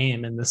 minutes a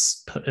game in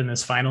this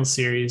final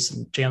series,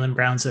 and Jaylen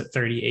Brown's at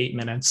 38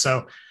 minutes.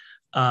 So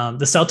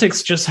the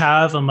Celtics just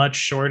have a much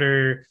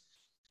shorter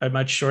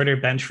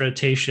bench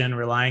rotation,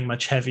 relying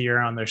much heavier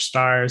on their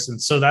stars.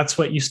 And so that's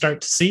what you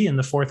start to see in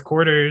the fourth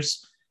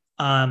quarters.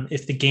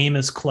 If the game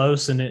is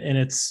close and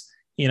it's,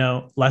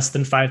 less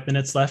than 5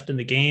 minutes left in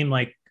the game,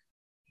 like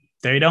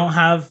they don't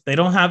have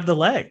the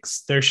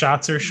legs. Their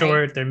shots are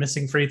short. Right. They're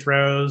missing free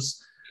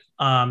throws.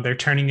 They're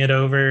turning it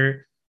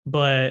over.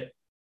 But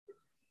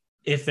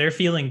if they're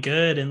feeling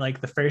good in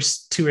like the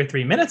first 2 or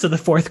 3 minutes of the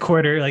fourth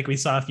quarter, like we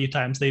saw a few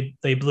times,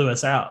 they blew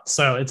us out.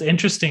 So it's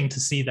interesting to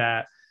see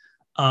that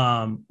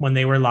when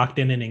they were locked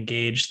in and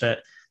engaged,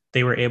 that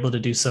they were able to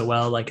do so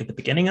well, like at the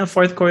beginning of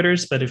fourth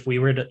quarters. But if we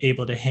were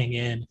able to hang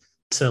in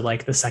to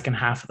like the second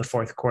half of the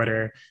fourth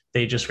quarter,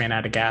 they just ran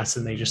out of gas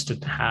and they just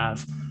didn't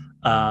have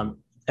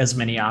as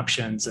many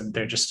options. And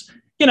they're just,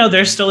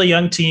 they're still a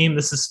young team.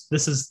 This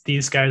is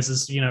these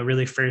guys'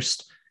 really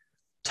first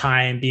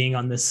time being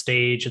on this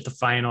stage at the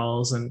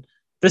finals. And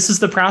this is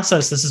the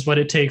process. This is what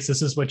it takes.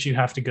 This is what you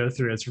have to go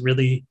through. It's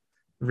really,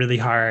 really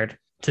hard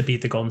to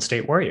beat the Golden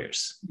State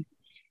Warriors.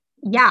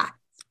 Yeah,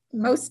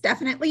 most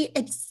definitely.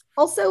 It's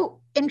also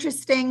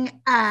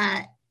interesting,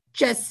 having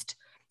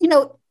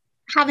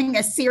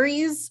a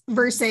series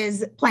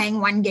versus playing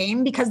one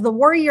game, because the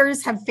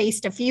Warriors have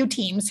faced a few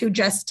teams who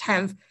just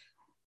have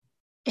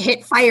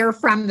hit fire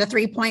from the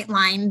 3-point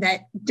line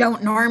that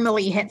don't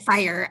normally hit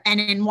fire.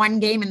 And in one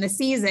game in the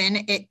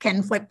season, it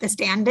can flip the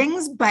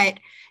standings. But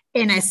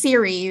in a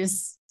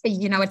series,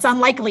 it's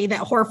unlikely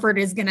that Horford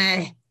is going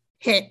to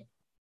hit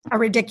a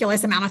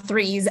ridiculous amount of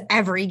threes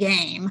every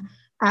game.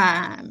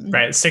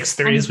 Right. 6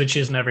 threes, which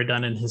he's never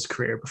done in his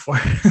career before.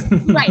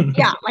 Right.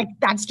 Yeah. Like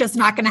that's just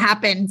not going to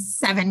happen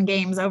 7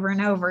 games over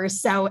and over.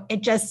 So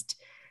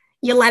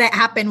you let it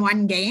happen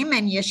one game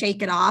and you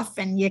shake it off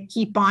and you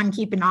keep on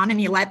keeping on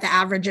and you let the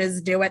averages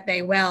do what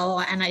they will.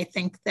 And I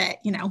think that,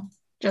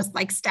 just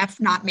like Steph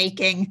not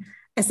making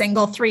a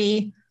single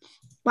 3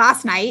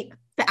 last night,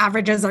 the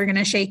averages are going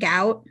to shake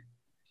out.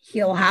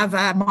 He'll have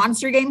a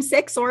monster game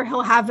 6 or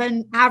he'll have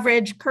an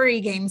average Curry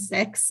game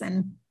 6.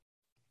 And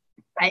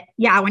But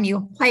yeah, when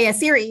you play a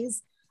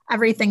series,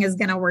 everything is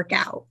going to work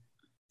out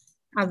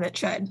as it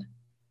should.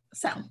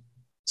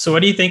 So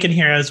what are you thinking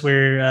here as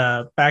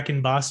we're back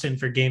in Boston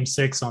for game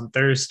 6 on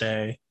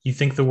Thursday? You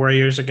think the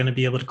Warriors are going to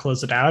be able to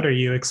close it out? Or are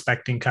you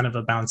expecting kind of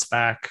a bounce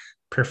back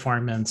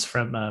performance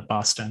from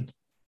Boston?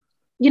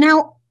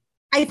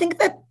 I think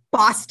that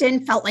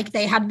Boston felt like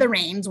they had the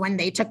reins when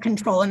they took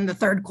control in the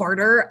third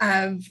quarter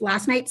of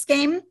last night's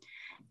game.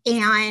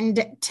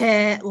 And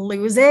to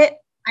lose it,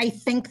 I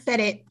think that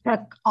it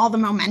took all the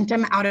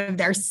momentum out of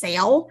their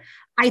sail.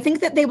 I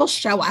think that they will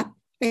show up.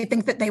 I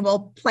think that they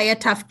will play a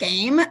tough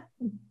game.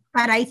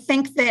 But I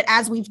think that,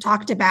 as we've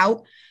talked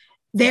about,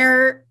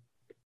 they're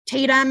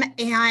Tatum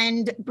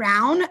and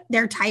Brown,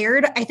 they're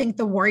tired. I think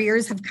the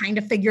Warriors have kind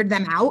of figured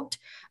them out.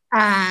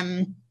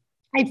 I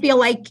feel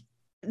like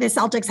the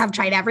Celtics have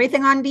tried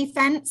everything on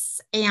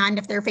defense. And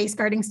if they're face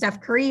guarding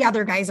Steph Curry,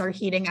 other guys are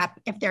heating up.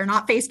 If they're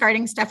not face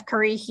guarding Steph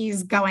Curry,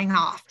 he's going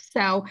off.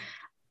 So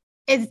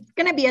it's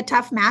going to be a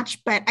tough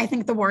match, but I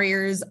think the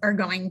Warriors are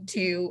going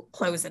to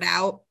close it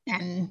out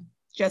and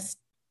just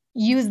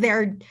use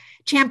their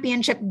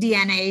championship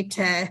DNA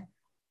to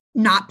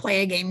not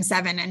play a game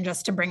 7 and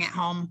just to bring it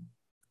home.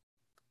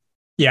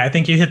 Yeah, I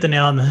think you hit the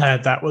nail on the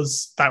head. That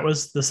was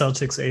the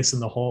Celtics ace in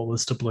the hole,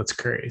 was to blitz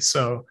Curry.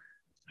 So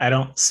I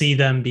don't see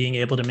them being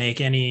able to make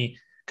any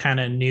kind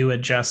of new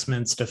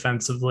adjustments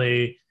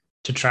defensively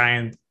to try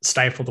and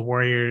stifle the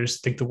Warriors.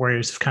 I think the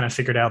Warriors have kind of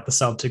figured out the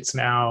Celtics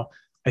now.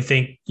 I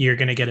think you're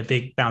going to get a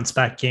big bounce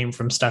back game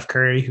from Steph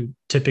Curry, who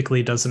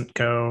typically doesn't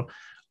go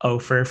 0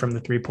 for from the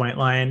 3-point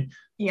line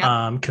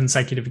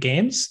consecutive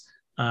games.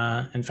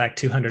 In fact,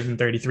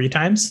 233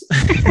 times.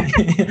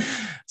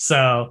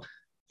 So,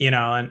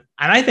 and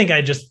I think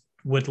I just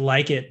would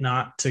like it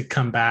not to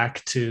come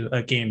back to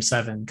a game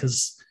 7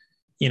 because,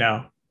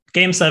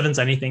 game 7's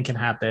anything can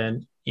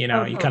happen. You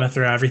kind of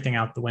throw everything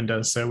out the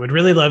window. So would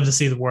really love to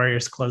see the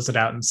Warriors close it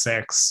out in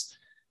 6.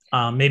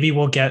 Maybe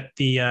we'll get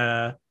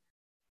the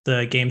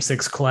game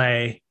 6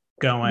 Clay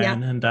going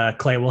and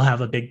Clay will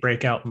have a big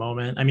breakout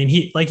moment. I mean,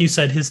 he, like you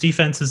said, his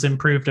defense has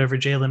improved over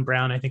Jaylen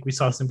Brown. I think we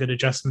saw some good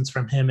adjustments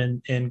from him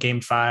in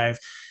game 5.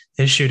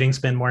 His shooting's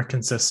been more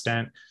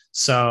consistent.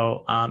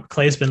 So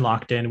Clay's been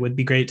locked in. It would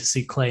be great to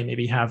see Clay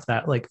maybe have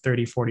that like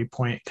 30-40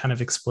 point kind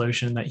of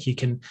explosion that he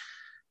can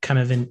kind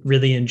of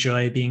really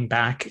enjoy being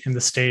back in the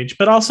stage,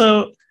 but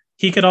also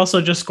he could also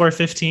just score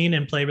 15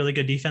 and play really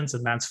good defense,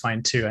 and that's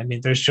fine too. I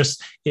mean,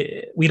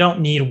 we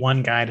don't need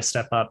one guy to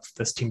step up for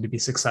this team to be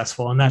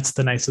successful, and that's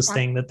the nicest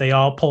thing, that they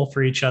all pull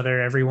for each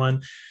other.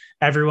 Everyone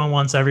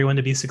wants everyone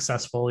to be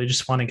successful. You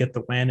just want to get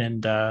the win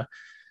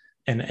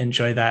and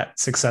enjoy that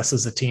success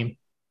as a team.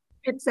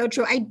 It's so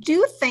true. I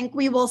do think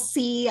we will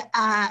see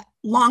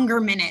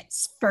longer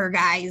minutes for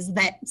guys,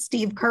 that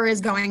Steve Kerr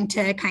is going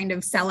to kind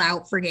of sell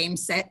out for game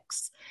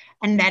 6,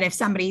 and that if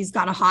somebody's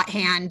got a hot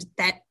hand,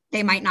 that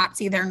they might not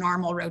see their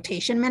normal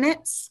rotation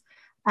minutes,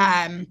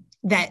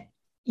 that,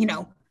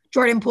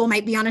 Jordan Poole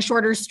might be on a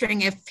shorter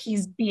string if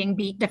he's being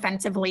beat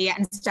defensively,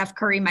 and Steph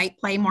Curry might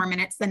play more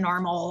minutes than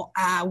normal.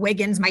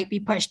 Wiggins might be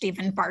pushed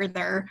even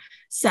farther.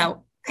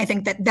 So I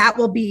think that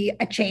will be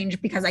a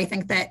change, because I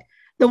think that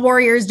the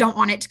Warriors don't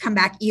want it to come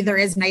back either,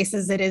 as nice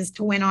as it is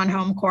to win on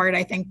home court.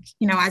 I think,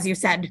 as you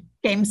said,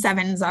 game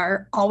 7s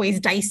are always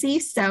dicey.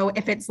 So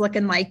if it's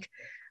looking like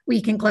we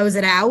can close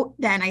it out,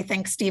 then I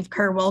think Steve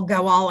Kerr will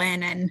go all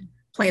in and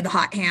play the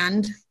hot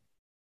hand.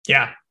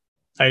 Yeah,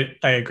 I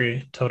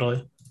agree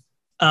totally.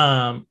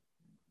 One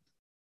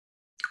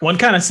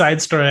kind of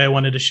side story I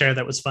wanted to share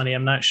that was funny.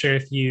 I'm not sure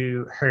if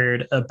you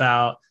heard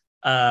about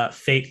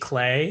Fake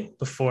Clay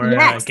before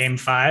game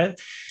 5.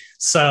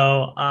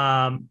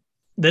 So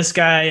this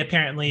guy,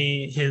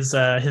 apparently his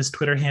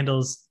Twitter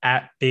handle's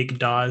at Big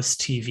Dawes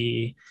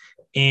TV,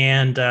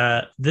 and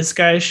this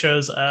guy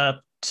shows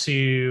up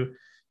to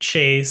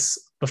Chase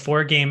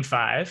before game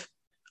 5,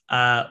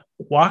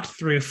 walked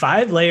through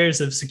 5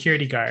 layers of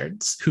security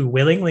guards who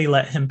willingly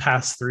let him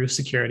pass through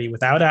security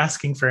without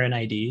asking for an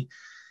ID.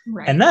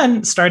 Right. And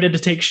then started to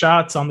take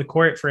shots on the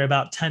court for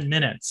about 10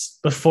 minutes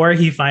before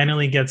he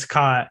finally gets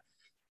caught,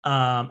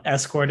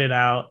 escorted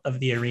out of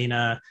the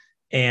arena.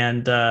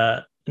 And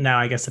now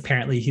I guess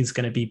apparently he's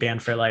going to be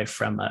banned for life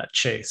from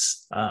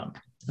Chase.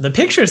 The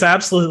picture is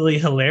absolutely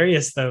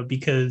hilarious, though,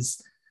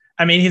 because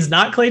I mean, he's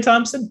not Klay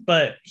Thompson,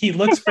 but he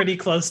looks pretty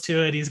close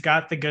to it. He's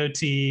got the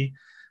goatee.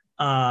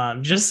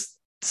 Just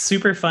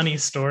super funny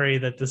story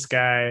that this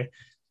guy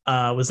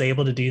was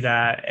able to do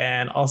that.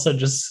 And also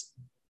just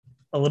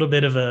a little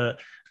bit of a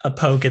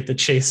poke at the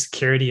Chase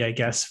security, I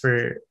guess,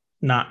 for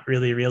not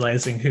really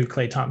realizing who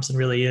Klay Thompson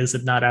really is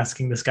and not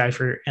asking this guy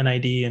for an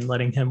ID and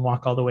letting him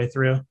walk all the way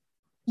through.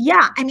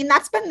 Yeah, I mean,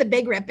 that's been the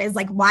big rip, is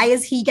like, why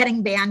is he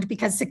getting banned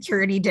because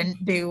security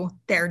didn't do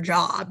their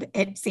job?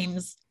 It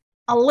seems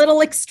a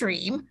little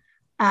extreme,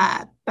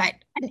 but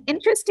an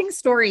interesting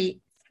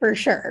story for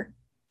sure.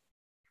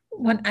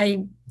 When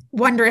I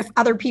wonder if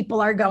other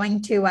people are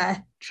going to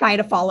try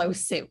to follow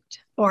suit,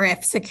 or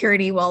if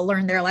security will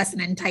learn their lesson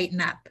and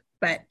tighten up.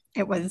 But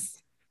it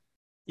was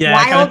Yeah,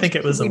 I kind of think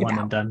it was a one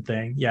and done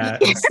thing. Yeah,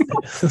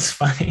 it was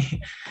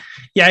funny.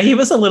 Yeah, he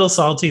was a little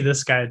salty,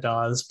 this guy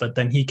Dawes, but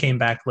then he came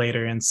back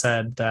later and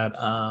said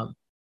that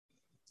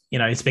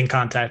he's been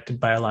contacted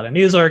by a lot of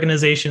news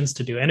organizations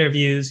to do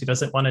interviews. He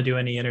doesn't want to do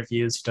any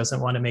interviews. He doesn't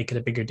want to make it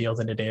a bigger deal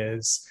than it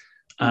is.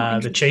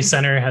 The Chase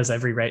Center has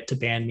every right to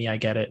ban me. I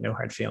get it. No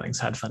hard feelings.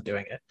 Had fun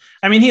doing it.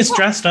 I mean, he's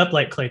dressed up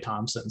like Klay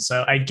Thompson.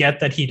 So I get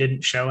that he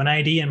didn't show an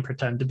ID and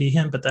pretend to be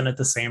him. But then at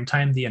the same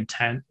time, the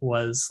intent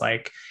was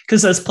like,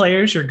 because as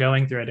players, you're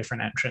going through a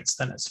different entrance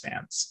than as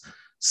fans.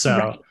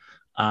 So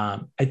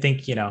I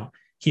think,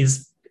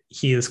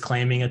 he is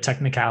claiming a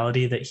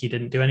technicality that he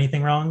didn't do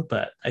anything wrong.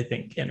 But I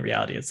think in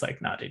reality, it's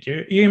like, nah, dude,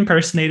 you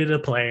impersonated a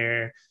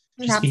player.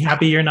 Just be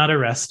happy you're not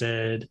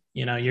arrested.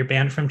 You're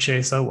banned from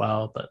Chase. Oh,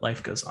 well, but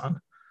life goes on.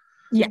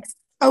 Yes.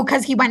 Oh,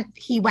 because he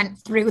went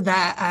through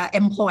the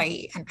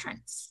employee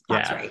entrance.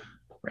 That's right.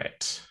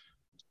 Right.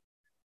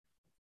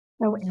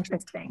 So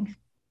interesting.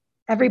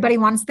 Everybody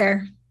wants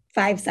their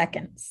 5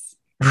 seconds.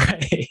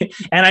 Right.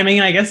 And I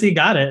mean, I guess he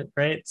got it,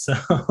 right? So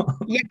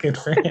good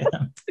for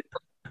him.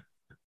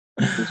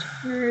 He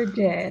sure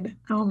did.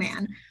 Oh,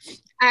 man.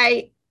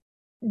 I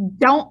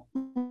don't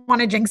want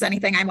to jinx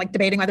anything. I'm like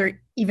debating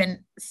whether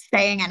even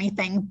saying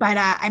anything, but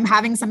I'm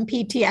having some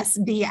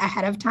PTSD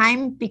ahead of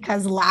time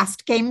because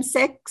last game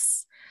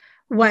 6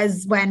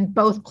 was when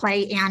both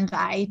Klay and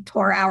I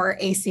tore our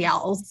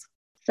ACLs.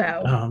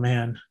 So, oh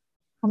man,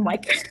 I'm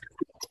like,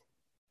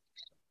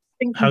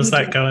 how's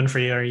that going for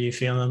you? Are you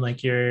feeling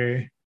like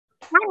I'm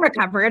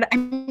recovered.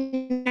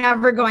 I'm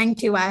never going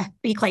to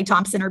be Klay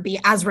Thompson or be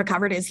as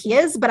recovered as he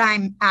is, but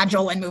I'm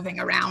agile and moving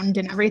around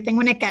and everything.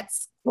 When it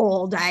gets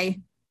cold, I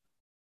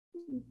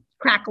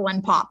crackle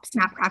and pop,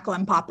 snap, crackle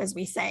and pop, as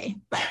we say.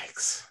 But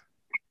thanks.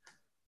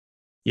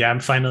 Yeah, I'm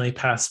finally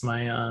past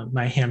my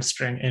my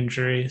hamstring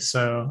injury,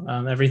 so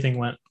everything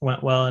went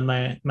well in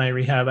my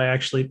rehab. I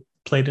actually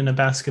played in a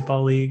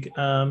basketball league,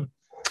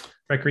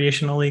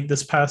 recreational league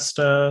this past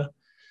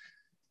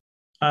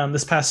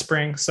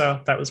spring. So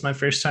that was my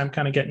first time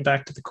kind of getting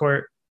back to the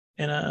court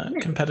in a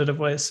competitive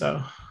way.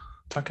 So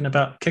talking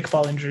about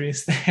kickball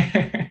injuries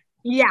there.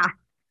 Yeah.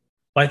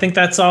 Well, I think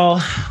that's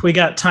all we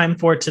got time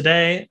for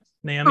today.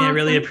 Naomi, awesome. I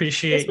really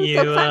appreciate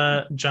you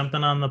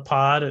jumping on the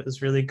pod. It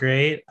was really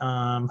great.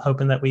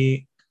 Hoping that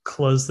we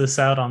close this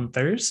out on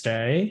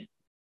Thursday.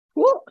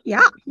 Cool.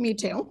 Yeah, me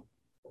too.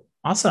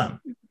 Awesome.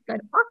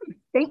 Good. Awesome.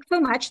 Thanks so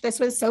much. This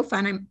was so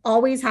fun. I'm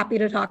always happy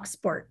to talk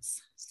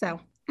sports. So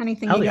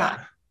anything you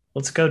got.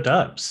 Let's go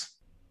Dubs.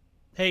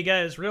 Hey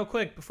guys, real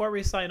quick before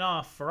we sign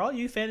off, for all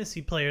you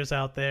fantasy players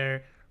out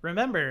there,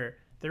 remember,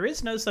 there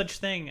is no such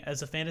thing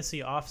as a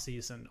fantasy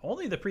off-season,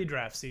 only the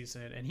pre-draft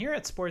season. And here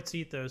at Sports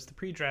Ethos, the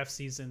pre-draft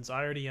season's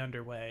already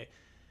underway.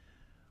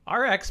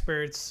 Our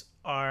experts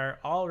are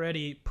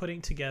already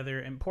putting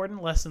together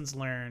important lessons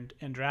learned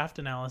and draft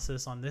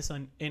analysis on this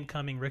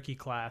incoming rookie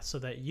class so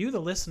that you,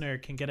 the listener,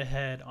 can get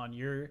ahead on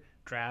your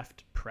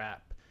draft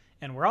prep.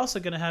 And we're also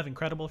going to have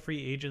incredible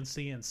free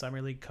agency and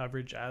summer league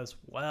coverage as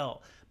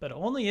well, but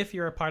only if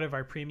you're a part of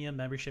our premium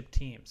membership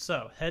team.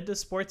 So head to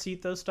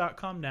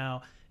sportsethos.com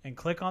now and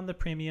click on the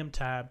premium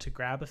tab to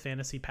grab a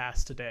fantasy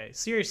pass today.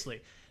 Seriously,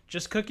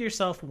 just cook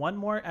yourself one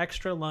more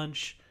extra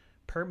lunch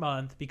per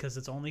month because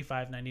it's only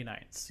 $5.99.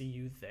 See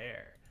you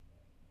there.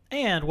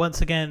 And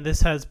once again,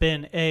 this has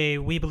been a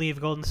We Believe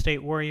Golden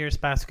State Warriors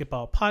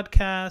basketball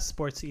podcast,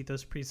 Sports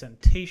Ethos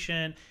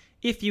presentation.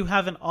 If you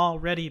haven't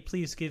already,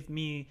 please give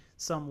me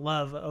some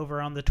love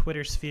over on the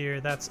Twitter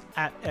sphere. That's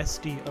at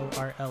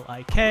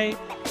SDORLIK.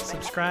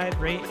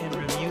 Subscribe, rate, and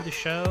review the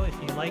show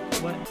if you like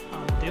what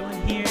I'm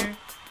doing here.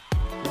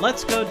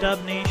 Let's go,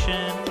 Dub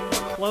Nation.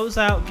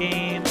 Closeout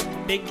game.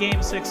 Big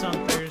game 6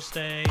 on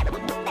Thursday.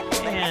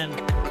 And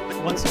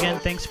once again,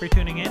 thanks for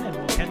tuning in, and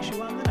we'll catch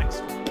you on the